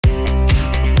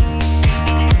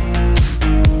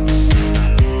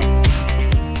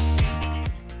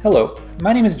Hello,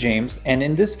 my name is James, and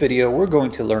in this video we're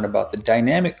going to learn about the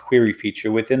dynamic query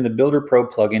feature within the Builder Pro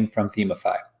plugin from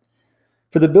Themify.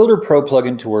 For the Builder Pro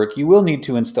plugin to work, you will need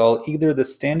to install either the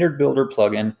standard Builder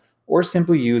plugin or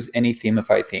simply use any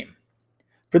Themify theme.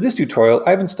 For this tutorial,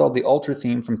 I've installed the Ultra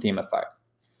theme from Themify.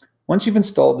 Once you've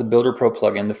installed the Builder Pro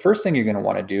plugin, the first thing you're going to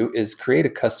want to do is create a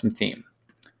custom theme.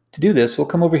 To do this, we'll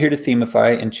come over here to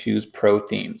Themify and choose Pro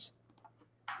Themes.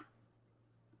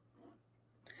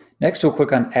 Next, we'll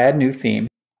click on Add New Theme.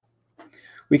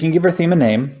 We can give our theme a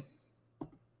name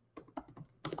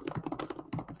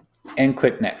and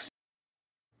click Next.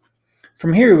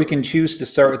 From here, we can choose to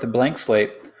start with a blank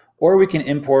slate, or we can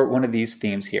import one of these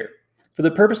themes here. For the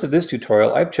purpose of this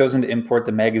tutorial, I've chosen to import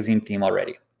the magazine theme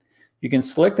already. You can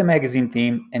select the magazine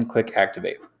theme and click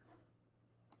Activate.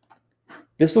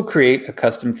 This will create a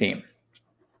custom theme.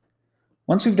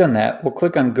 Once we've done that, we'll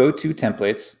click on Go to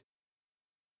Templates.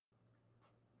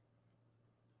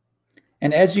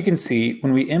 And as you can see,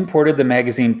 when we imported the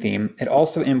magazine theme, it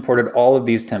also imported all of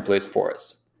these templates for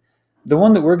us. The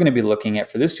one that we're going to be looking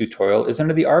at for this tutorial is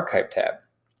under the Archive tab.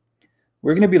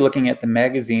 We're going to be looking at the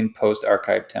magazine post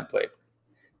archive template.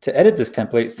 To edit this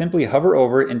template, simply hover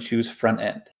over and choose Front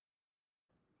End.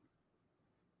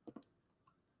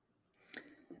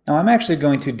 Now I'm actually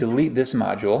going to delete this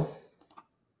module.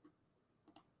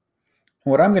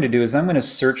 What I'm going to do is I'm going to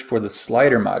search for the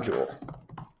slider module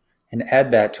and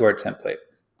add that to our template.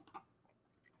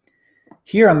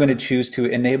 Here I'm going to choose to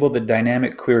enable the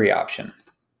dynamic query option.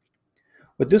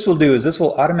 What this will do is this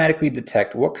will automatically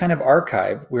detect what kind of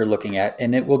archive we're looking at,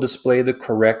 and it will display the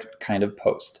correct kind of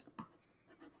post.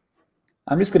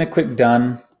 I'm just going to click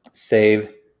Done,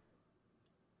 Save,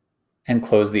 and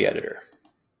close the editor.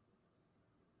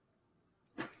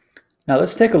 Now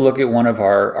let's take a look at one of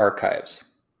our archives.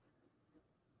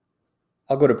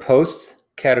 I'll go to Posts,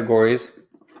 Categories,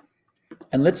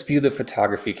 and let's view the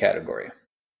photography category.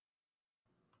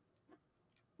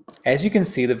 As you can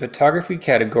see, the photography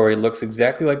category looks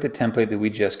exactly like the template that we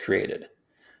just created.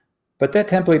 But that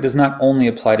template does not only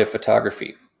apply to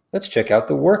photography. Let's check out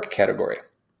the work category.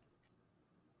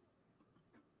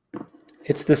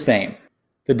 It's the same.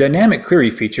 The dynamic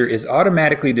query feature is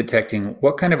automatically detecting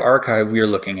what kind of archive we are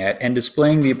looking at and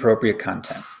displaying the appropriate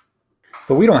content.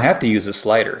 But we don't have to use a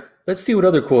slider. Let's see what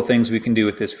other cool things we can do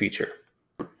with this feature.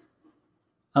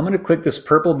 I'm going to click this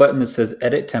purple button that says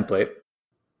Edit Template.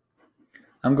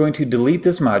 I'm going to delete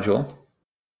this module,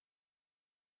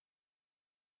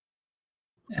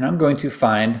 and I'm going to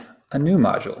find a new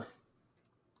module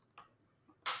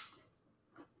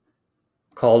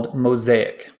called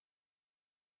Mosaic.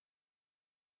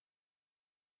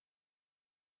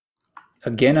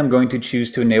 Again, I'm going to choose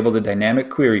to enable the dynamic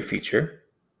query feature.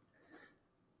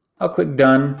 I'll click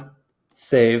Done,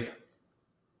 Save,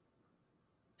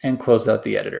 and close out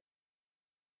the editor.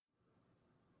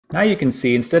 Now you can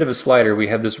see instead of a slider, we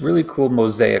have this really cool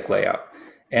mosaic layout.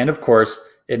 And of course,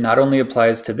 it not only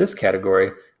applies to this category,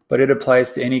 but it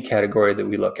applies to any category that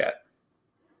we look at.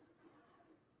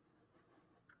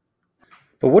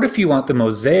 But what if you want the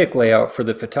mosaic layout for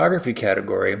the photography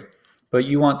category, but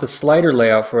you want the slider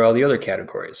layout for all the other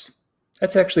categories?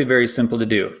 That's actually very simple to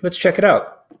do. Let's check it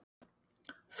out.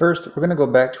 First, we're going to go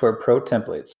back to our Pro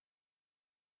templates.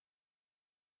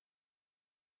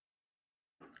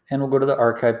 And we'll go to the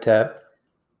Archive tab.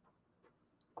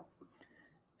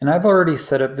 And I've already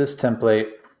set up this template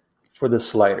for the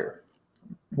slider.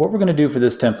 What we're going to do for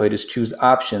this template is choose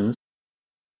Options,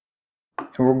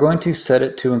 and we're going to set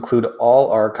it to include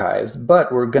all archives, but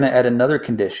we're going to add another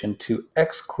condition to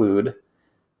exclude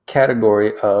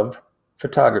category of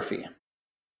photography.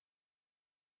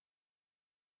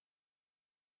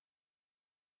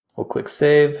 We'll click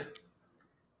Save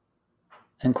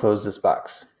and close this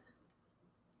box.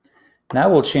 Now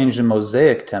we'll change the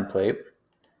mosaic template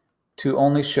to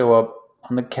only show up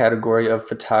on the category of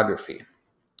photography.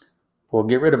 We'll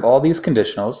get rid of all these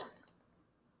conditionals.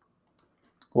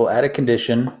 We'll add a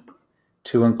condition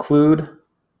to include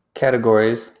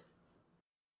categories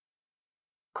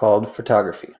called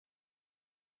photography.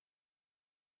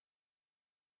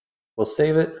 We'll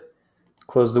save it,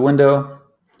 close the window,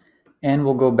 and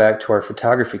we'll go back to our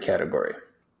photography category.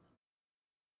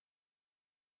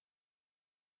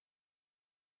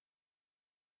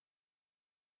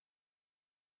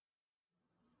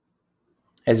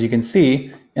 As you can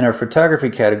see, in our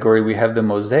photography category, we have the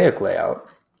mosaic layout.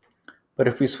 But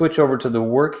if we switch over to the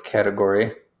work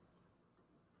category,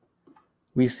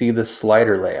 we see the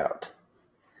slider layout.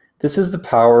 This is the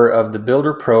power of the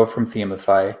Builder Pro from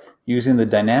Themify using the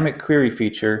dynamic query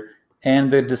feature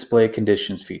and the display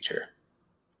conditions feature.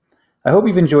 I hope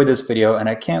you've enjoyed this video, and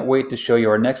I can't wait to show you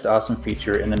our next awesome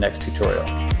feature in the next tutorial.